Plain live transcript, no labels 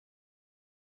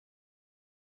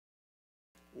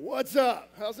What's up?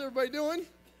 How's everybody doing?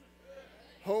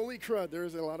 Holy crud,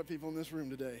 there's a lot of people in this room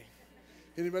today.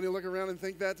 Anybody look around and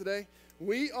think that today?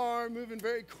 We are moving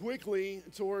very quickly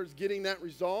towards getting that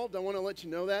resolved. I want to let you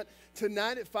know that.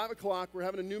 Tonight at 5 o'clock, we're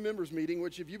having a new members meeting,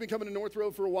 which if you've been coming to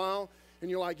Northroad for a while and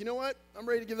you're like, you know what, I'm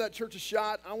ready to give that church a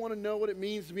shot. I want to know what it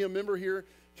means to be a member here.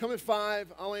 Come at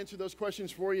 5. I'll answer those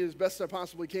questions for you as best I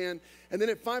possibly can. And then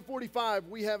at 5:45,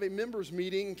 we have a members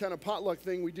meeting, kind of potluck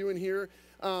thing we do in here.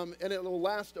 And it will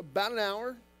last about an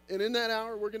hour. And in that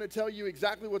hour, we're going to tell you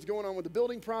exactly what's going on with the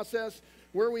building process,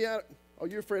 where we at. Oh,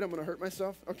 you're afraid I'm going to hurt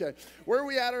myself? Okay. Where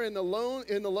we at are in the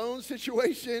loan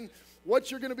situation,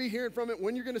 what you're going to be hearing from it,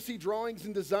 when you're going to see drawings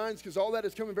and designs, because all that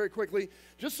is coming very quickly.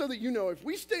 Just so that you know, if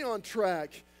we stay on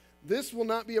track, this will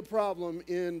not be a problem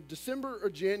in December or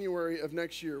January of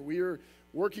next year. We are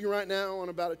working right now on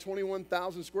about a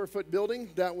 21,000 square foot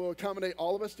building that will accommodate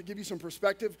all of us. To give you some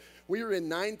perspective, we are in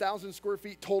 9,000 square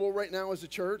feet total right now as a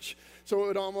church. So it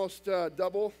would almost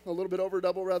double, a little bit over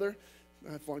double rather.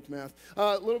 I flunked math.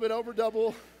 A little bit over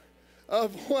double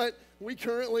of what we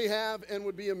currently have and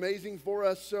would be amazing for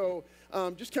us. So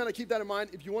just kind of keep that in mind.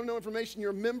 If you want to know information,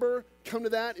 you're a member, come to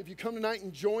that. If you come tonight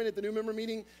and join at the new member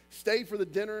meeting, stay for the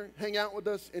dinner, hang out with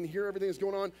us, and hear everything that's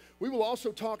going on. We will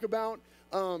also talk about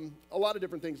a lot of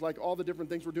different things, like all the different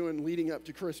things we're doing leading up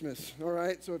to Christmas, all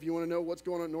right? So if you want to know what's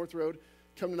going on at Northroad,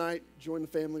 come tonight, join the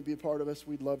family, be a part of us.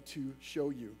 We'd love to show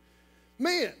you.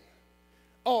 Man.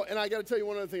 Oh, and I got to tell you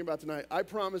one other thing about tonight. I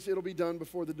promise it'll be done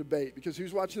before the debate, because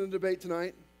who's watching the debate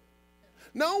tonight?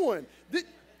 No one.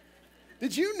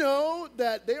 Did you know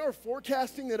that they are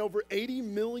forecasting that over 80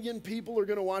 million people are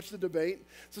going to watch the debate?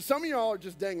 So some of y'all are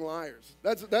just dang liars.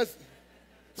 That's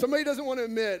somebody doesn't want to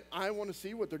admit, I want to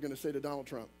see what they're going to say to Donald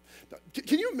Trump.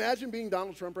 Can you imagine being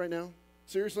Donald Trump right now?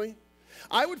 Seriously?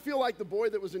 I would feel like the boy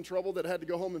that was in trouble that had to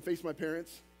go home and face my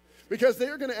parents, because they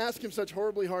are going to ask him such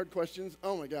horribly hard questions.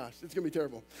 Oh, my gosh, it's going to be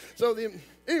terrible. So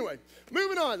anyway,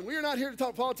 moving on. We are not here to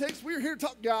talk politics. We are here to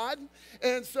talk God.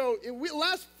 And so in the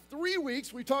last 3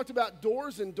 weeks, we talked about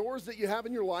doors and doors that you have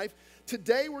in your life.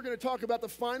 Today, we're going to talk about the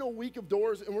final week of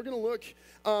doors, and we're going to look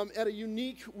at a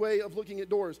unique way of looking at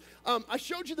doors. I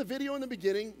showed you the video in the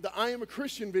beginning, the I Am a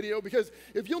Christian video, because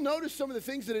if you'll notice some of the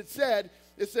things that it said,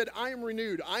 I am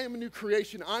renewed. I am a new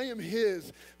creation. I am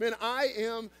His. Man, I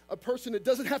am a person that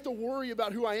doesn't have to worry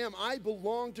about who I am. I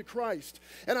belong to Christ.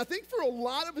 And I think for a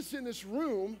lot of us in this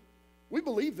room, we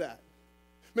believe that.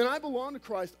 Man, I belong to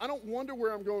Christ. I don't wonder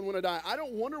where I'm going when I die. I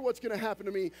don't wonder what's going to happen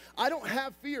to me. I don't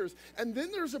have fears. And then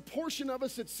there's a portion of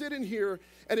us that sit in here,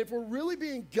 and if we're really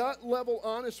being gut level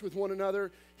honest with one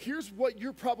another, here's what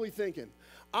you're probably thinking.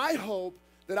 I hope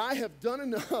that I have done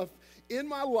enough in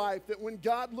my life that when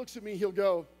God looks at me, He'll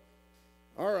go,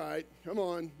 all right, come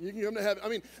on, you can come to heaven. I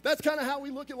mean, that's kind of how we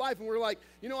look at life, and we're like,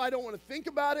 you know, I don't want to think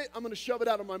about it. I'm going to shove it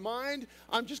out of my mind.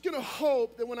 I'm just going to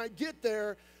hope that when I get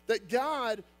there, that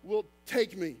God will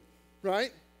take me,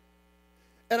 right?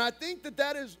 And I think that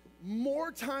that is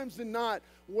more times than not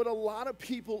what a lot of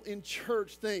people in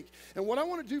church think. And what I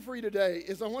want to do for you today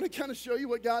is I want to kind of show you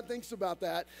what God thinks about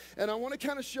that, and I want to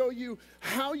kind of show you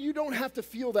how you don't have to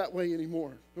feel that way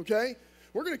anymore, okay?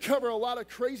 We're going to cover a lot of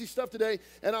crazy stuff today,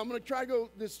 and I'm going to try to go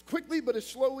as quickly but as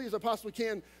slowly as I possibly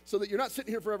can so that you're not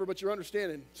sitting here forever, but you're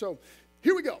understanding. So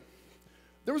here we go.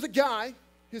 There was a guy,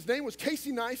 his name was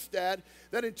Casey Neistat,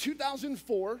 that in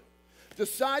 2004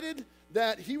 decided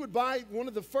that he would buy one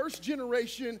of the first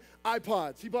generation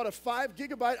iPods. He bought a 5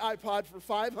 gigabyte iPod for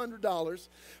 $500.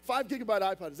 5 gigabyte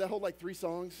iPod, does that hold like 3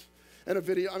 songs and a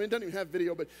video? I mean, it doesn't even have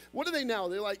video, but what are they now?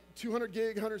 They're like 200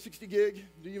 gig, 160 gig?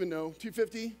 Do you even know?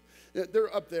 250? Yeah,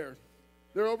 they're up there.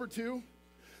 They're over 2?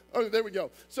 Oh, there we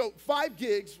go. So 5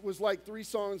 gigs was like 3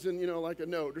 songs and, you know, like a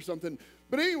note or something.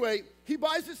 But anyway, he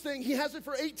buys this thing. He has it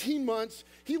for 18 months.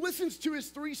 He listens to his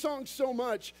 3 songs so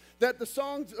much that the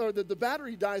songs or the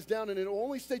battery dies down and it will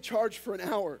only stay charged for an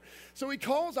hour. So he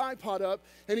calls iPod up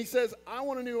and he says, I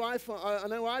want a new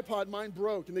iPod. Mine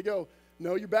broke. And they go,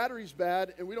 no, your battery's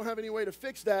bad and we don't have any way to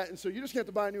fix that. And so you just have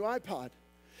to buy a new iPod.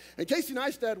 And Casey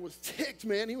Neistat was ticked,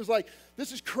 man. He was like,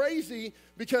 this is crazy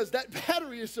because that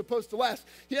battery is supposed to last.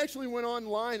 He actually went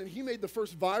online and he made the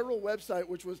first viral website,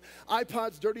 which was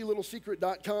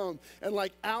iPodsDirtyLittleSecret.com, and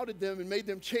like outed them and made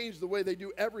them change the way they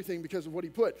do everything because of what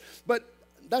he put. But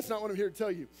that's not what I'm here to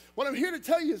tell you. What I'm here to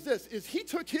tell you is this, is he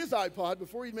took his iPod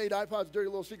before he made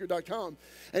iPodsDirtyLittleSecret.com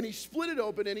and he split it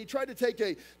open and he tried to take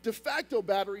a de facto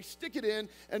battery, stick it in,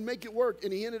 and make it work,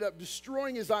 and he ended up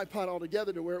destroying his iPod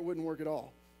altogether to where it wouldn't work at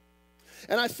all.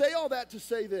 And I say all that to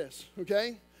say this,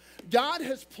 okay? God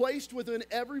has placed within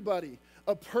everybody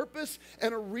a purpose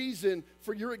and a reason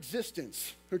for your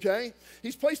existence, okay?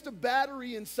 He's placed a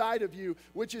battery inside of you,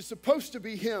 which is supposed to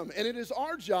be him. And it is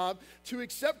our job to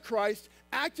accept Christ,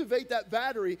 activate that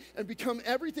battery, and become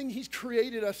everything he's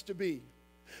created us to be.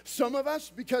 Some of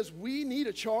us, because we need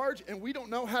a charge and we don't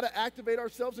know how to activate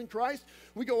ourselves in Christ,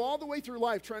 we go all the way through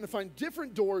life trying to find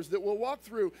different doors that we'll walk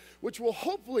through, which will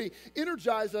hopefully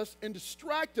energize us and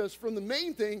distract us from the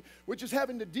main thing, which is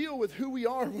having to deal with who we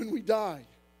are when we die.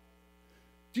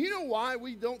 Do you know why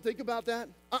we don't think about that?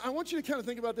 I want you to kind of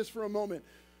think about this for a moment.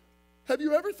 Have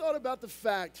you ever thought about the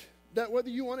fact that whether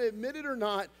you want to admit it or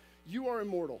not, you are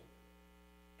immortal?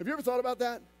 Have you ever thought about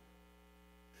that?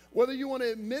 Whether you want to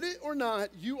admit it or not,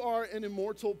 you are an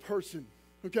immortal person,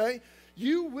 okay?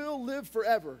 You will live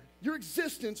forever. Your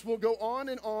existence will go on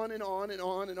and on and on and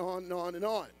on and on and on and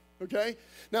on, okay?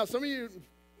 Now, some of you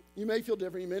may feel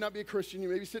different. You may not be a Christian. You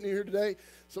may be sitting here today.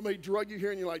 Somebody drug you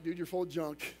here and you're like, dude, you're full of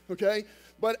junk, okay?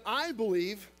 But I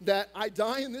believe that I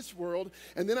die in this world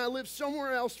and then I live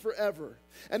somewhere else forever.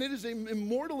 And it is an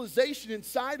immortalization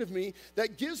inside of me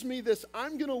that gives me this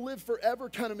I'm going to live forever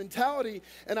kind of mentality,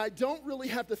 and I don't really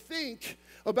have to think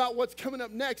about what's coming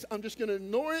up next. I'm just going to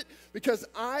ignore it because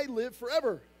I live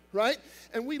forever, right?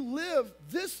 And we live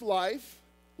this life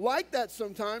like that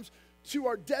sometimes to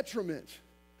our detriment.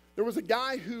 There was a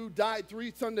guy who died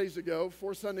 4 Sundays ago.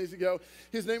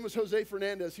 His name was Jose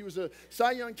Fernandez. He was a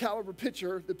Cy Young caliber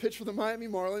pitcher that pitched for the Miami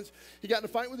Marlins. He got in a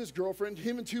fight with his girlfriend.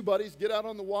 Him and two buddies get out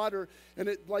on the water, and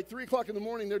at like 3 o'clock in the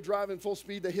morning, they're driving full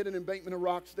speed. They hit an embankment of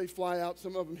rocks. They fly out.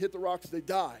 Some of them hit the rocks. They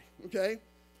die, okay?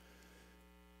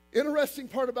 Interesting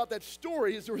part about that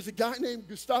story is there was a guy named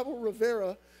Gustavo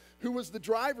Rivera who was the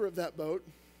driver of that boat,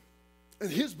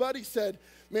 and his buddy said,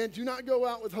 man, do not go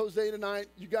out with Jose tonight.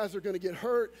 You guys are going to get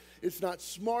hurt. It's not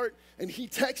smart. And he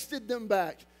texted them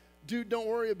back, dude, don't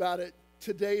worry about it.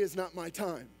 Today is not my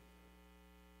time.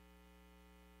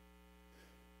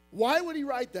 Why would he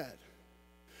write that?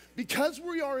 Because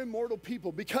we are immortal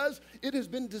people, because it has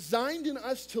been designed in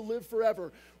us to live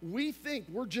forever, we think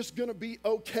we're just going to be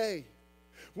okay.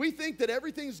 We think that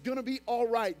everything's going to be all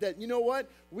right, that, you know what,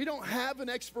 we don't have an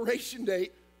expiration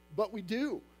date, but we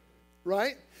do.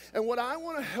 Right? And what I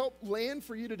want to help land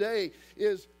for you today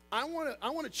is I want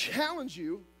to challenge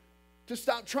you to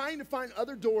stop trying to find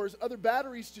other doors, other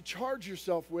batteries to charge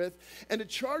yourself with, and to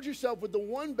charge yourself with the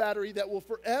one battery that will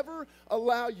forever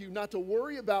allow you not to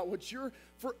worry about what your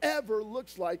forever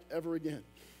looks like ever again.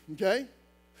 Okay?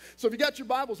 So if you got your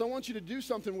Bibles, I want you to do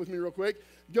something with me real quick.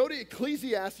 Go to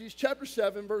Ecclesiastes chapter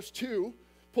 7, verse 2.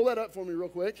 Pull that up for me real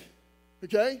quick.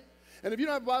 Okay? And if you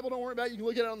don't have a Bible, don't worry about it. You can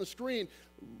look at it on the screen.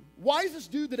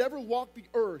 Wisest dude that ever walked the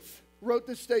earth wrote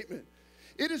this statement.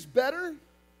 It is better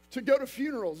to go to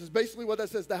funerals, is basically what that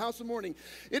says, the house of mourning.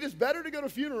 It is better to go to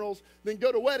funerals than go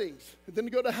to weddings, than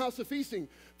to go to the house of feasting.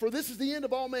 For this is the end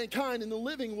of all mankind, and the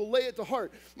living will lay it to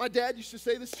heart. My dad used to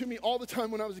say this to me all the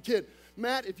time when I was a kid.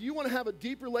 Matt, if you want to have a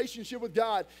deep relationship with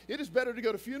God, it is better to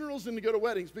go to funerals than to go to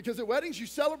weddings. Because at weddings, you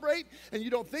celebrate, and you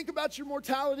don't think about your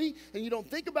mortality, and you don't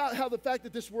think about how the fact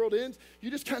that this world ends. You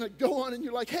just kind of go on, and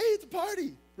you're like, hey, it's a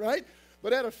party, right?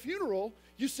 But at a funeral,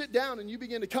 you sit down, and you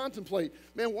begin to contemplate,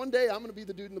 man, one day I'm going to be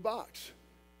the dude in the box.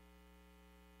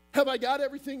 Have I got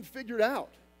everything figured out?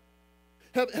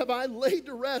 Have I laid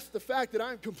to rest the fact that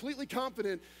I'm completely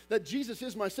confident that Jesus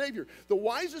is my Savior? The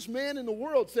wisest man in the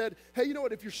world said, hey, you know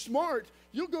what, if you're smart,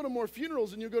 you'll go to more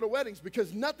funerals than you'll go to weddings,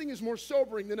 because nothing is more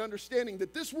sobering than understanding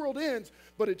that this world ends,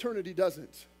 but eternity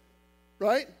doesn't,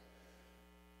 right?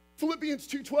 Philippians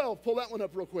 2:12, pull that one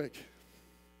up real quick.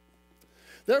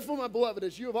 Therefore, my beloved,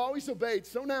 as you have always obeyed,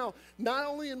 so now, not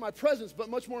only in my presence, but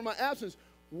much more in my absence,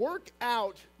 work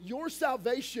out your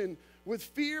salvation with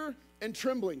fear and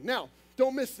trembling. Now,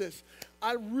 don't miss this.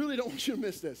 I really don't want you to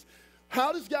miss this.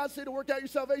 How does God say to work out your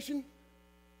salvation?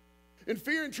 In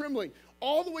fear and trembling.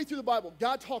 All the way through the Bible,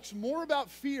 God talks more about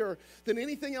fear than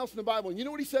anything else in the Bible. And you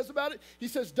know what he says about it? He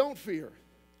says, don't fear.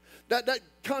 That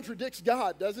contradicts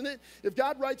God, doesn't it? If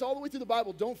God writes all the way through the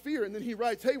Bible, don't fear, and then he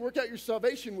writes, hey, work out your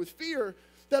salvation with fear,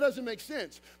 that doesn't make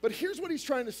sense. But here's what he's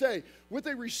trying to say. With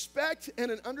a respect and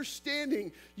an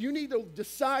understanding, you need to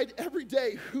decide every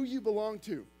day who you belong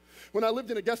to. When I lived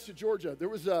in Augusta, Georgia,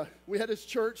 we had this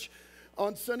church.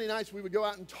 On Sunday nights, we would go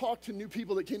out and talk to new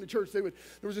people that came to church. There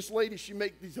was this lady, she'd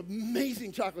make these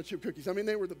amazing chocolate chip cookies. I mean,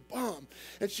 they were the bomb.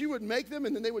 And she would make them,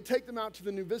 and then they would take them out to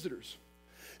the new visitors.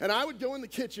 And I would go in the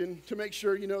kitchen to make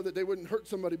sure, that they wouldn't hurt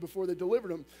somebody before they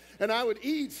delivered them. And I would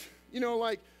eat,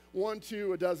 like 1,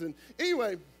 2, a dozen.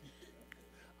 Anyway,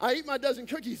 I eat my dozen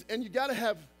cookies, and you got to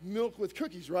have milk with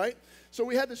cookies, right? So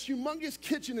we had this humongous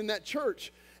kitchen in that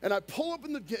church. And I pull up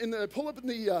in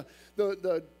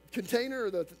the container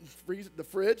or the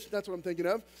fridge. That's what I'm thinking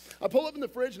of. I pull up in the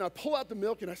fridge and I pull out the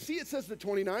milk and I see it says the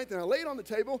 29th and I lay it on the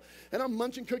table and I'm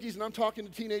munching cookies and I'm talking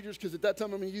to teenagers because at that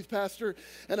time I'm a youth pastor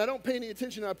and I don't pay any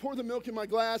attention. I pour the milk in my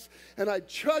glass and I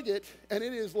chug it and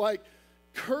it is like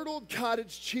curdled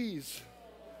cottage cheese.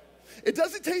 It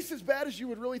doesn't taste as bad as you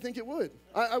would really think it would.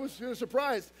 I was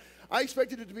surprised. I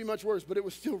expected it to be much worse, but it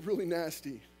was still really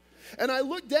nasty. And I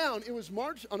looked down, it was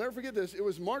March, I'll never forget this, it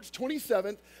was March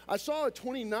 27th. I saw a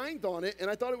 29th on it, and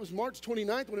I thought it was March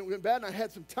 29th when it went bad, and I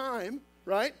had some time,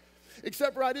 right?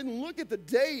 Except for I didn't look at the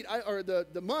date, or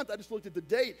the month, I just looked at the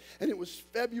date, and it was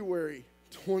February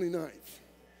 29th,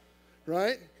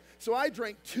 right? So I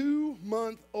drank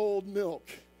 2-month-old milk.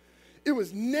 It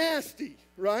was nasty,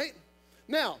 right?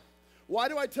 Now, why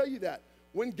do I tell you that?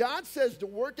 When God says to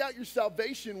work out your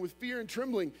salvation with fear and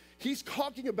trembling, he's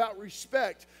talking about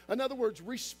respect. In other words,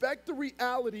 respect the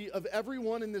reality of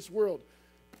everyone in this world.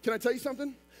 Can I tell you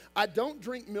something? I don't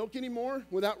drink milk anymore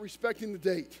without respecting the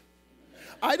date.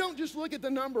 I don't just look at the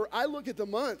number, I look at the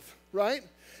month, right?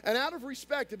 And out of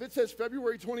respect, if it says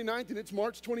February 29th and it's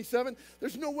March 27th,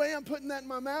 there's no way I'm putting that in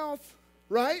my mouth,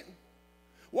 right?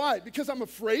 Why? Because I'm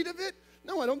afraid of it?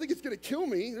 No, I don't think it's going to kill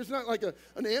me. There's not like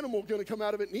an animal going to come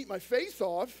out of it and eat my face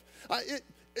off.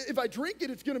 If I drink it,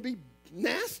 it's going to be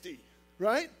nasty,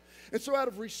 right? And so out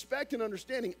of respect and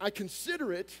understanding, I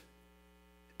consider it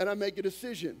and I make a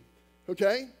decision,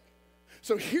 okay?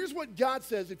 So here's what God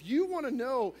says. If you want to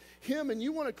know him and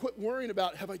you want to quit worrying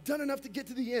about, have I done enough to get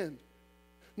to the end?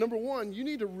 Number one, you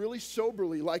need to really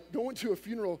soberly, like going to a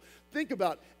funeral, think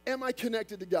about, am I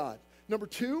connected to God? Number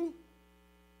two,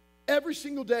 every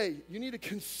single day, you need to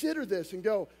consider this and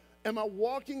go, am I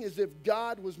walking as if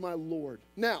God was my Lord?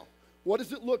 Now, what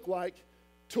does it look like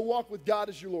to walk with God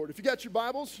as your Lord? If you got your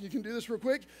Bibles, you can do this real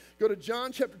quick. Go to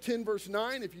John chapter 10, verse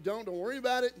 9. If you don't worry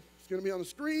about it. It's going to be on the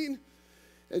screen,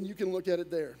 and you can look at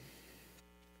it there.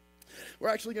 We're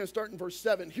actually going to start in verse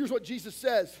 7. Here's what Jesus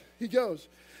says. He goes,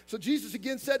 so Jesus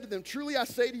again said to them, truly I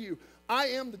say to you, I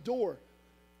am the door.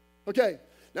 Okay,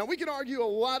 now we can argue a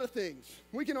lot of things.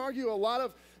 We can argue a lot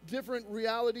of different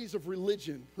realities of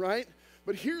religion, right?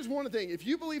 But here's one thing. If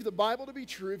you believe the Bible to be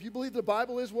true, if you believe the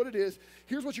Bible is what it is,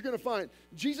 here's what you're going to find.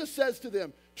 Jesus says to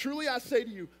them, truly I say to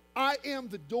you, I am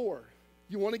the door.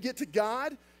 You want to get to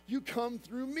God? You come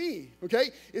through me,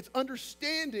 okay? It's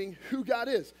understanding who God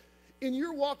is. In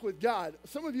your walk with God,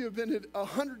 some of you have been to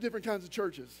 100 different kinds of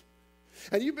churches.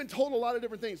 And you've been told a lot of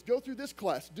different things. Go through this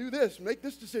class, do this, make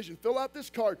this decision, fill out this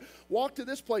card, walk to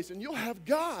this place, and you'll have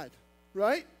God,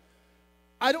 right?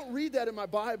 I don't read that in my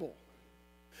Bible.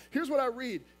 Here's what I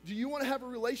read. Do you want to have a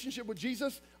relationship with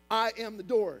Jesus? I am the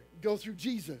door. Go through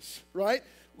Jesus, right?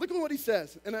 Look at what he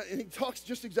says. And he talks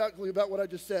just exactly about what I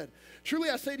just said. Truly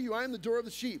I say to you, I am the door of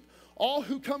the sheep. All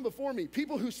who come before me,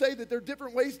 people who say that there are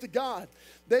different ways to God,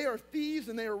 they are thieves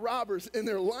and they are robbers and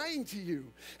they're lying to you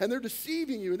and they're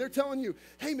deceiving you and they're telling you,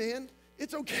 hey man,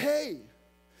 it's okay.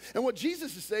 And what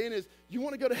Jesus is saying is, you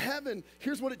want to go to heaven,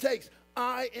 here's what it takes.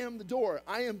 I am the door.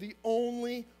 I am the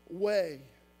only way.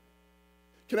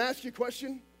 Can I ask you a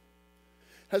question?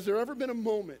 Has there ever been a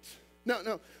moment?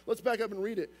 No, let's back up and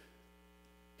read it.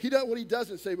 He does what he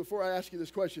doesn't say before I ask you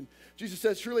this question. Jesus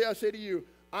says, truly I say to you,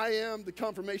 I am the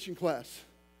confirmation class.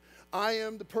 I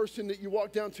am the person that you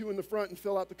walk down to in the front and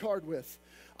fill out the card with.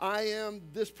 I am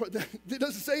this, it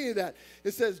doesn't say any of that.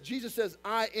 It says, Jesus says,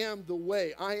 I am the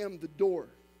way. I am the door,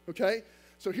 okay?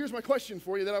 So here's my question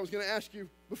for you that I was going to ask you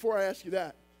before I ask you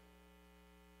that.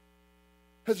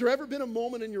 Has there ever been a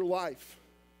moment in your life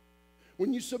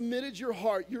when you submitted your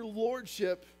heart, your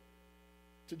lordship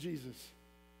to Jesus?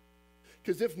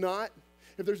 Because if not,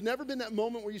 if there's never been that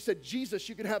moment where you said, Jesus,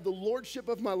 you can have the lordship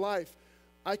of my life,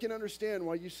 I can understand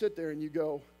why you sit there and you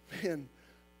go, man,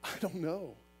 I don't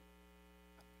know.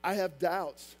 I have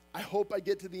doubts. I hope I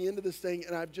get to the end of this thing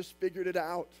and I've just figured it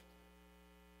out.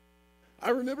 I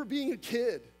remember being a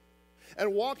kid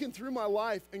and walking through my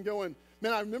life and going,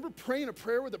 man, I remember praying a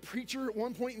prayer with a preacher at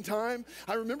one point in time.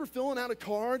 I remember filling out a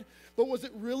card, but was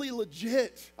it really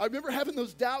legit? I remember having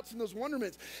those doubts and those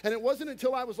wonderments. And it wasn't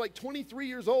until I was like 23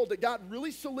 years old that God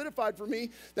really solidified for me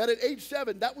that at age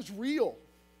 7, that was real.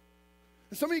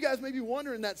 And some of you guys may be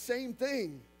wondering that same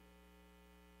thing.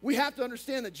 We have to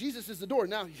understand that Jesus is the door.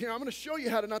 Now, here, I'm going to show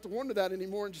you how to not to wonder that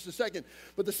anymore in just a second.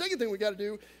 But the second thing we got to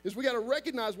do is we got to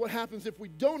recognize what happens if we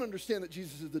don't understand that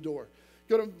Jesus is the door.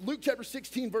 Go to Luke chapter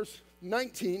 16, verse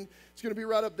 19. It's going to be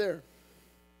right up there.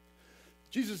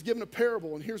 Jesus is given a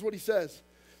parable, and here's what he says.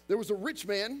 There was a rich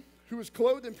man who was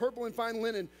clothed in purple and fine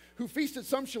linen, who feasted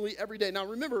sumptuously every day. Now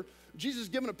remember, Jesus is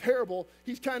given a parable.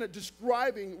 He's kind of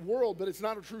describing world, but it's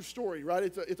not a true story, right?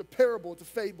 It's a parable. It's a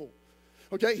fable.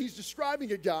 Okay, he's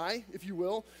describing a guy, if you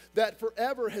will, that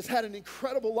forever has had an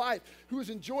incredible life, who has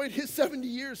enjoyed his 70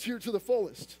 years here to the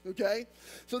fullest, okay?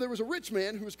 So there was a rich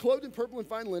man who was clothed in purple and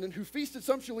fine linen, who feasted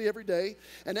sumptuously every day,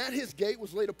 and at his gate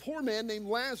was laid a poor man named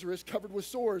Lazarus, covered with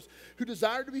sores, who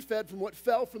desired to be fed from what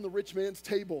fell from the rich man's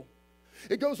table.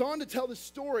 It goes on to tell this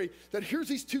story that here's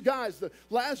these two guys, the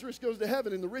Lazarus goes to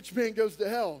heaven and the rich man goes to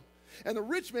hell. And the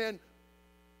rich man,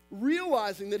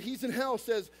 realizing that he's in hell,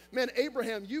 says, man,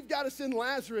 Abraham, you've got to send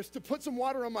Lazarus to put some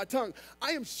water on my tongue.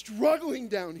 I am struggling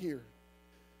down here.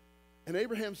 And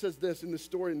Abraham says this in the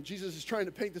story, and Jesus is trying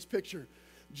to paint this picture.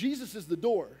 Jesus is the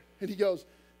door, and he goes,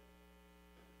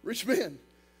 rich man,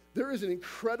 there is an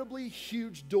incredibly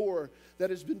huge door that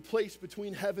has been placed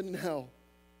between heaven and hell.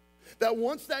 That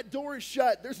once that door is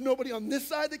shut, there's nobody on this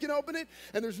side that can open it,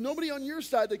 and there's nobody on your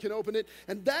side that can open it,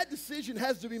 and that decision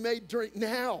has to be made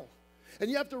now. And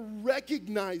you have to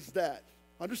recognize that.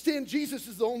 Understand Jesus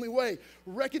is the only way.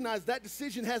 Recognize that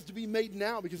decision has to be made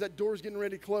now because that door is getting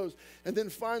ready to close. And then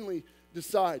finally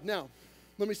decide. Now,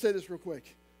 let me say this real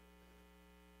quick.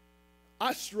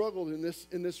 I struggled in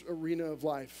this arena of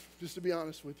life, just to be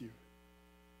honest with you.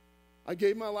 I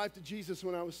gave my life to Jesus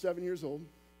when I was 7 years old.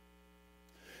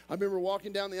 I remember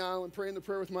walking down the aisle and praying the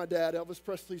prayer with my dad. Elvis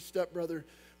Presley's stepbrother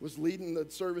was leading the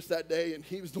service that day, and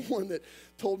he was the one that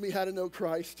told me how to know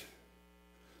Christ.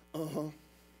 Uh-huh.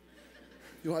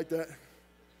 You like that?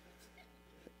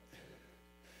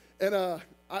 And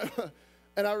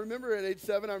I remember at age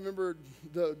 7, I remember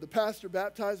the pastor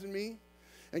baptizing me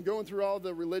and going through all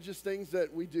the religious things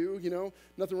that we do, you know.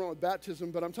 Nothing wrong with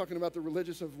baptism, but I'm talking about the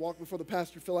religious of walk before the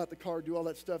pastor, fill out the card, do all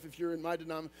that stuff if you're in my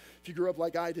denomination, if you grew up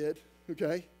like I did,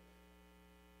 okay?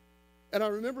 And I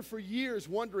remember for years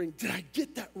wondering, did I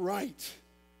get that right?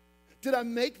 Did I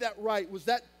make that right? Was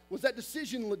that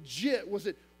decision legit? Was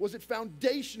it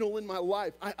foundational in my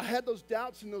life? I had those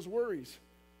doubts and those worries.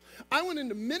 I went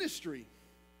into ministry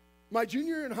my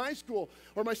junior year in high school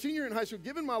or my senior year in high school,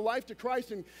 giving my life to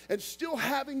Christ and still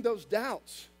having those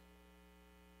doubts.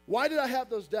 Why did I have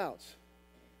those doubts?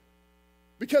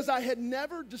 Because I had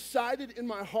never decided in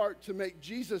my heart to make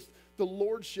Jesus the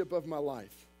lordship of my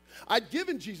life. I'd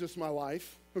given Jesus my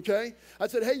life, okay? I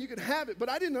said, hey, you can have it. But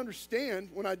I didn't understand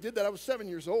when I did that. I was 7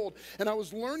 years old, and I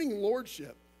was learning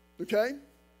lordship, okay? And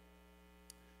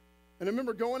I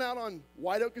remember going out on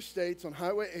White Oak Estates on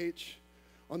Highway H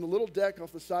on the little deck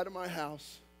off the side of my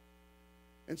house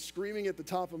and screaming at the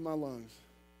top of my lungs,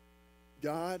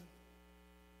 God,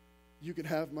 you can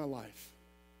have my life,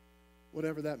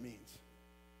 whatever that means.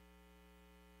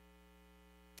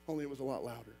 Only it was a lot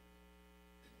louder.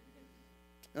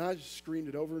 And I just screamed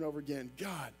it over and over again.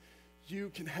 God,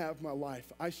 you can have my life.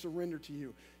 I surrender to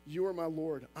you. You are my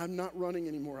Lord. I'm not running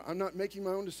anymore. I'm not making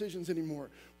my own decisions anymore.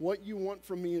 What you want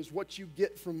from me is what you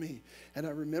get from me. And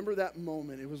I remember that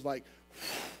moment. It was like,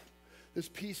 this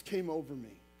peace came over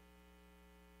me.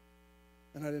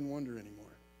 And I didn't wonder anymore.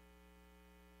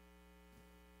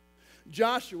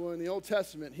 Joshua in the Old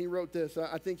Testament, he wrote this.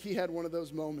 I think he had one of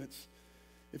those moments.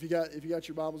 If you got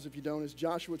your Bibles, if you don't, it's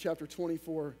Joshua chapter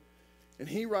 24. And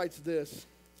he writes this.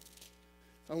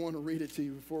 I want to read it to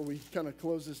you before we kind of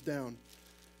close this down.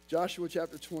 Joshua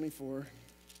chapter 24.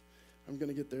 I'm going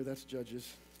to get there. That's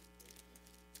Judges.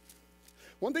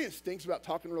 One thing that stinks about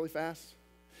talking really fast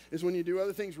is when you do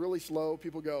other things really slow,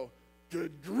 people go,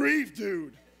 good grief,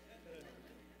 dude.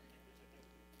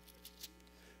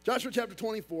 Joshua chapter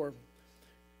 24.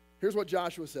 Here's what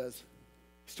Joshua says.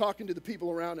 He's talking to the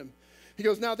people around him. He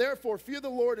goes, now therefore, fear the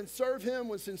Lord and serve him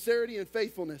with sincerity and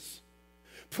faithfulness.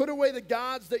 Put away the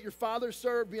gods that your fathers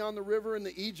served beyond the river in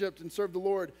Egypt and serve the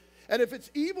Lord. And if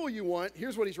it's evil you want,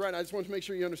 here's what he's writing. I just want to make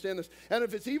sure you understand this. And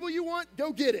if it's evil you want,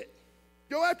 go get it.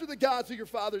 Go after the gods of your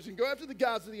fathers and go after the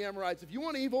gods of the Amorites. If you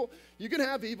want evil, you can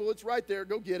have evil. It's right there.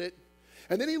 Go get it.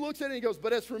 And then he looks at it and he goes,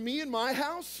 but as for me and my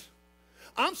house,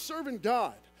 I'm serving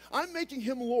God. I'm making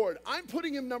him Lord. I'm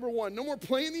putting him number one. No more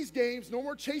playing these games. No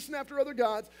more chasing after other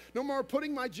gods. No more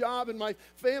putting my job and my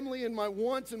family and my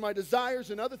wants and my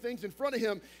desires and other things in front of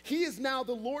him. He is now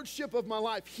the lordship of my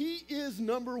life. He is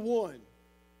number one.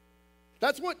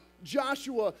 That's what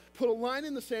Joshua put a line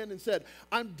in the sand and said,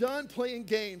 I'm done playing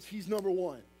games. He's number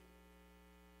one.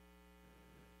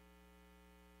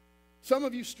 Some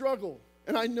of you struggle,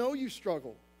 and I know you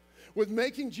struggle with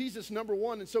making Jesus number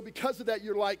one. And so because of that,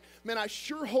 you're like, man, I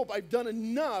sure hope I've done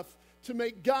enough to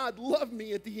make God love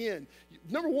me at the end.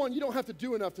 Number one, you don't have to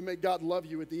do enough to make God love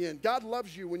you at the end. God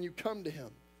loves you when you come to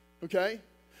him, okay?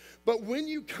 But when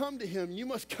you come to him, you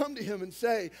must come to him and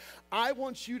say, I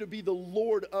want you to be the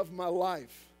Lord of my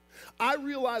life. I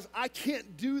realize I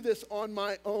can't do this on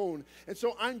my own, and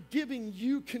so I'm giving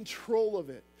you control of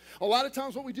it. A lot of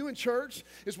times what we do in church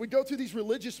is we go through these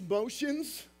religious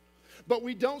motions, but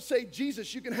we don't say,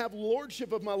 Jesus, you can have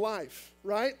lordship of my life,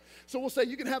 right? So we'll say,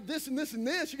 you can have this and this and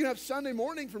this. You can have Sunday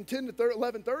morning from 10 to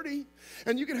 11:30,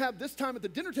 and you can have this time at the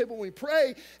dinner table when we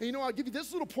pray, and I'll give you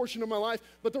this little portion of my life,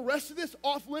 but the rest of this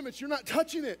off limits. You're not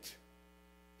touching it.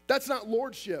 That's not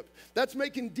lordship. That's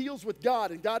making deals with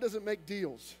God, and God doesn't make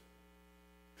deals.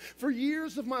 For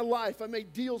years of my life, I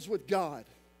made deals with God.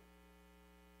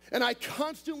 And I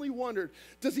constantly wondered,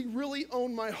 does he really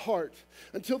own my heart?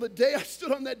 Until the day I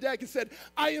stood on that deck and said,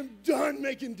 I am done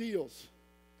making deals.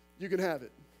 You can have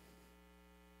it.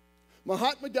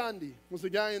 Mahatma Gandhi was the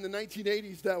guy in the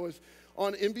 1980s that was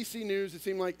on NBC News, it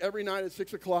seemed like every night at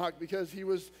 6 o'clock because he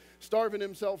was starving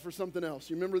himself for something else.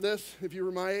 You remember this, if you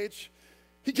were my age?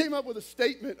 He came up with a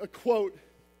statement, a quote,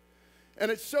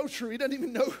 and it's so true. He doesn't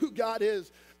even know who God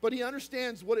is, but he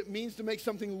understands what it means to make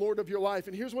something Lord of your life.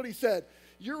 And here's what he said.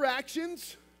 Your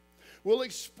actions will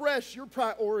express your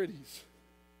priorities.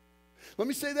 Let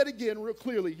me say that again real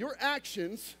clearly. Your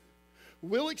actions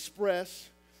will express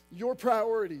your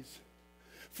priorities.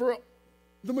 For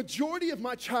the majority of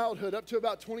my childhood, up to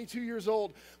about 22 years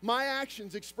old, my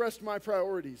actions expressed my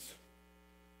priorities.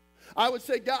 I would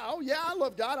say, God, oh yeah, I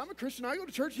love God. I'm a Christian. I go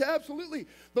to church. Yeah, absolutely.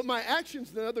 But my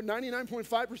actions, the other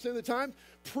 99.5% of the time,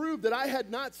 proved that I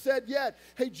had not said yet,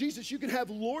 hey, Jesus, you can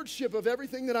have lordship of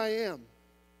everything that I am.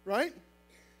 Right?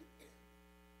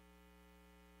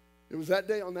 It was that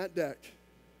day on that deck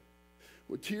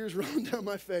with tears rolling down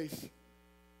my face,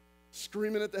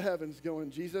 screaming at the heavens, going,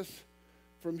 Jesus,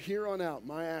 from here on out,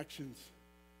 my actions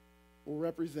will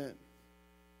represent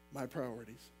my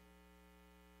priorities.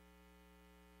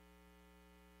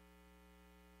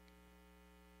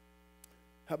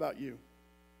 How about you?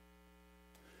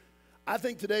 I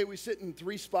think today we sit in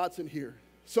 3 spots in here.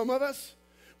 Some of us,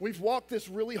 we've walked this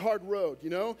really hard road,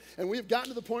 and we've gotten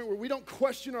to the point where we don't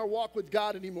question our walk with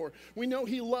God anymore. We know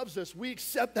he loves us. We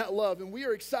accept that love, and we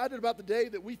are excited about the day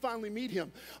that we finally meet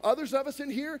him. Others of us in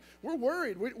here, we're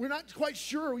worried. We're not quite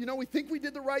sure. We think we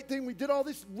did the right thing. We did all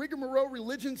this rigmarole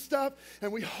religion stuff,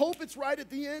 and we hope it's right at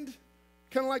the end,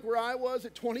 kind of like where I was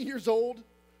at 20 years old.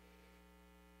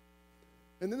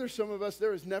 And then there's some of us,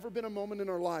 there has never been a moment in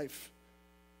our life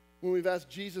when we've asked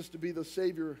Jesus to be the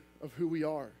Savior of who we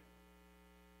are.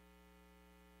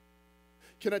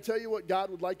 Can I tell you what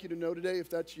God would like you to know today, if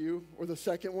that's you? Or the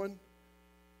second one?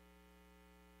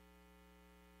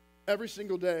 Every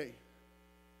single day,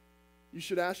 you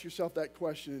should ask yourself that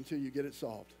question until you get it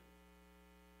solved.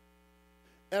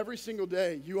 Every single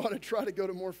day, you ought to try to go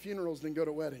to more funerals than go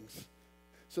to weddings,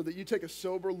 so that you take a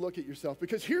sober look at yourself.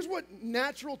 Because here's what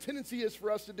natural tendency is for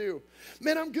us to do.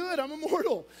 Man, I'm good. I'm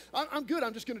immortal. I'm good.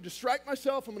 I'm just going to distract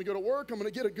myself. I'm going to go to work. I'm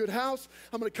going to get a good house.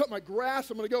 I'm going to cut my grass.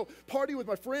 I'm going to go party with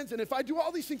my friends. And if I do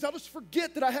all these things, I'll just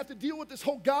forget that I have to deal with this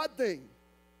whole God thing.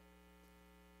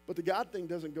 But the God thing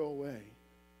doesn't go away.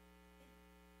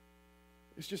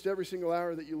 It's just every single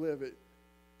hour that you live, it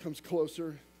comes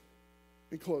closer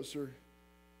and closer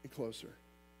and closer.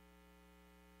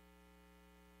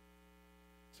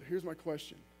 So here's my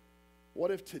question. What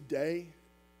if today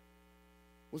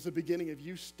was the beginning of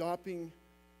you stopping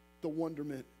the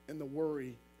wonderment and the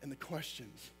worry and the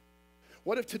questions?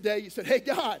 What if today you said, hey,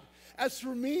 God, as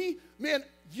for me, man,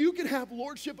 you can have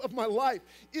lordship of my life.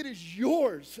 It is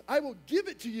yours. I will give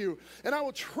it to you, and I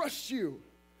will trust you,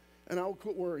 and I will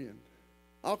quit worrying.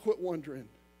 I'll quit wondering,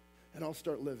 and I'll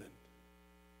start living.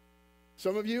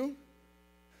 Some of you,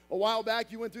 a while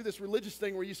back, you went through this religious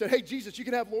thing where you said, hey, Jesus, you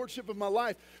can have lordship of my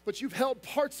life, but you've held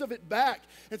parts of it back.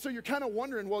 And so you're kind of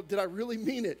wondering, well, did I really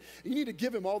mean it? You need to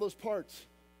give him all those parts.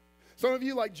 Some of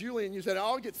you, like Julian, you said,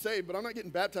 I'll get saved, but I'm not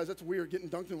getting baptized. That's weird, getting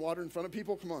dunked in water in front of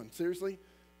people. Come on, seriously?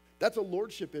 That's a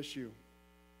lordship issue.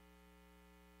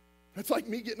 That's like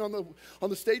me getting on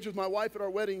the stage with my wife at our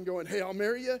wedding and going, hey, I'll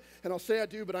marry you, and I'll say I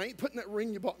do, but I ain't putting that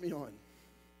ring you bought me on.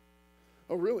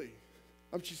 Oh, really?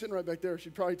 She's sitting right back there.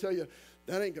 She'd probably tell you,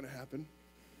 that ain't going to happen,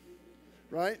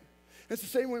 right? It's the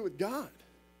same way with God.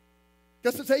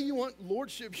 God says, hey, you want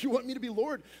lordship, you want me to be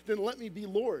Lord, then let me be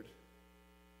Lord.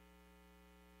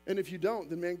 And if you don't,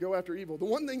 then, man, go after evil. The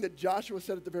one thing that Joshua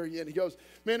said at the very end, he goes,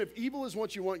 man, if evil is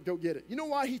what you want, go get it. You know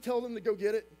why he told them to go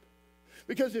get it?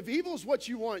 Because if evil is what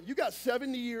you want, you got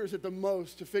 70 years at the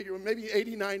most to figure, maybe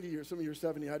 80, 90 years. Some of you are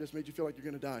 70. I just made you feel like you're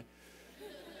going to die.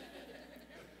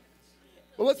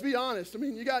 Well, let's be honest. I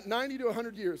mean, you got 90 to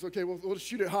 100 years. Okay, we'll just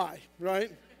shoot it high,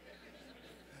 right?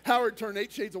 Howard turned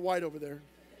 8 shades of white over there.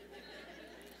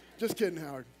 Just kidding,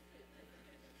 Howard.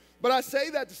 But I say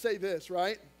that to say this,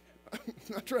 right? I'm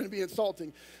not trying to be insulting.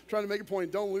 I'm trying to make a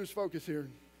point. Don't lose focus here.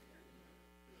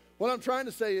 What I'm trying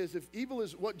to say is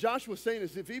what Josh was saying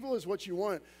is if evil is what you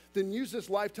want, then use this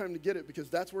lifetime to get it because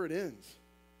that's where it ends.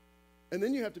 And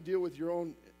then you have to deal with your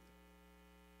own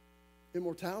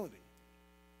immortality.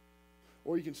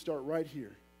 Or you can start right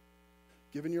here,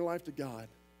 giving your life to God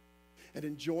and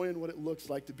enjoying what it looks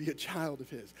like to be a child of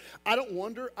His. I don't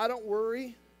wonder, I don't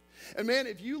worry. And man,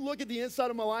 if you look at the inside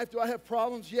of my life, do I have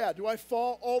problems? Yeah. Do I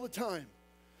fall all the time?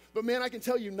 But man, I can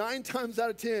tell you 9 times out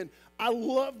of 10, I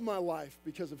love my life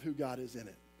because of who God is in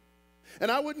it.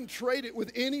 And I wouldn't trade it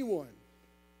with anyone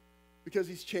because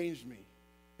He's changed me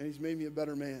and He's made me a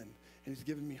better man and He's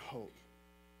given me hope.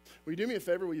 Will you do me a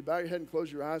favor? Will you bow your head and close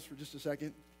your eyes for just a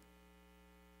second?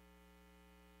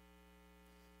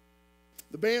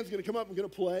 The band's going to come up and going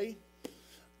to play.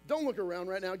 Don't look around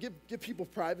right now. Give people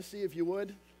privacy if you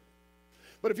would.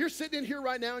 But if you're sitting in here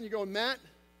right now and you're going, Matt,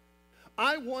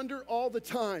 I wonder all the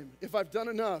time if I've done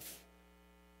enough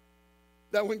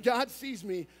that when God sees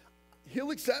me,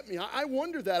 He'll accept me. I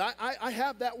wonder that. I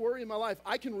have that worry in my life.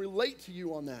 I can relate to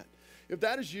you on that. If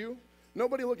that is you,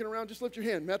 nobody looking around, just lift your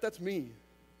hand. Matt, that's me.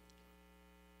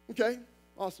 Okay,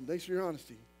 awesome. Thanks for your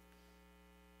honesty.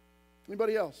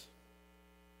 Anybody else?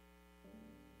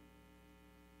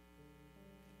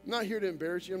 I'm not here to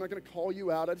embarrass you. I'm not going to call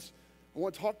you out. I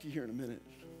want to talk to you here in a minute.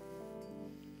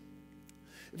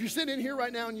 If you're sitting in here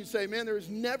right now and you say, man, there has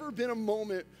never been a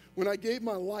moment when I gave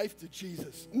my life to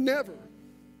Jesus. Never.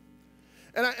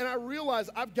 And I realize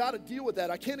I've got to deal with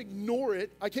that. I can't ignore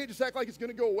it. I can't just act like it's going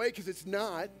to go away because it's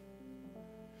not.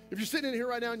 If you're sitting in here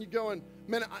right now and you're going,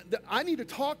 man, I need to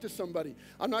talk to somebody.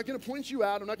 I'm not going to point you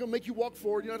out. I'm not going to make you walk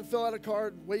forward. You don't have to fill out a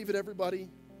card, wave at everybody.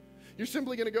 You're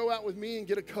simply going to go out with me and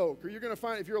get a Coke. Or you're going to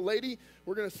find, if you're a lady,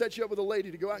 we're going to set you up with a lady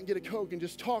to go out and get a Coke and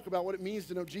just talk about what it means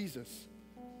to know Jesus.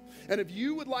 And if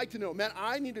you would like to know, man,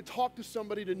 I need to talk to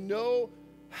somebody to know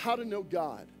how to know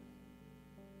God.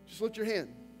 Just lift your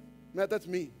hand. Matt, that's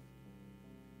me.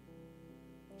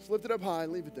 Just lift it up high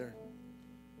and leave it there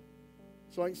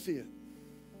so I can see it.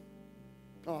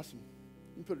 Awesome.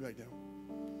 You can put it back down.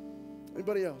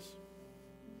 Anybody else?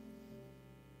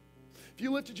 If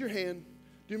you lifted your hand,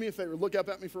 do me a favor. Look up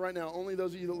at me for right now. Only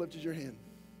those of you that lifted your hand.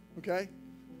 Okay?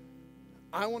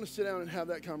 I want to sit down and have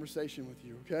that conversation with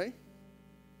you. Okay?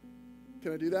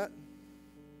 Can I do that?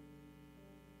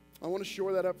 I want to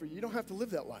shore that up for you. You don't have to live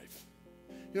that life.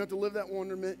 You don't have to live that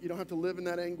wonderment. You don't have to live in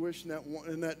that anguish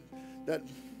and that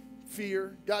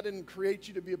fear. God didn't create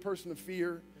you to be a person of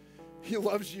fear. He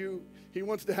loves you. He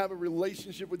wants to have a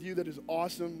relationship with you that is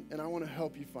awesome, and I want to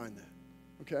help you find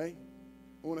that, okay?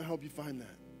 I want to help you find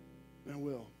that, and I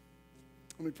will.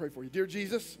 Let me pray for you. Dear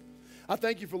Jesus, I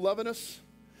thank you for loving us.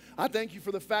 I thank you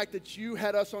for the fact that you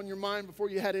had us on your mind before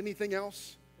you had anything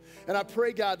else. And I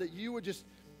pray, God, that you would just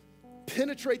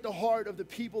penetrate the heart of the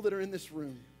people that are in this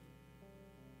room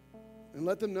and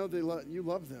let them know you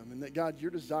love them and that, God,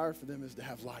 your desire for them is to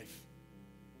have life.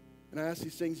 And I ask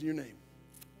these things in your name.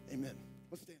 Amen.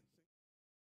 Let's stand.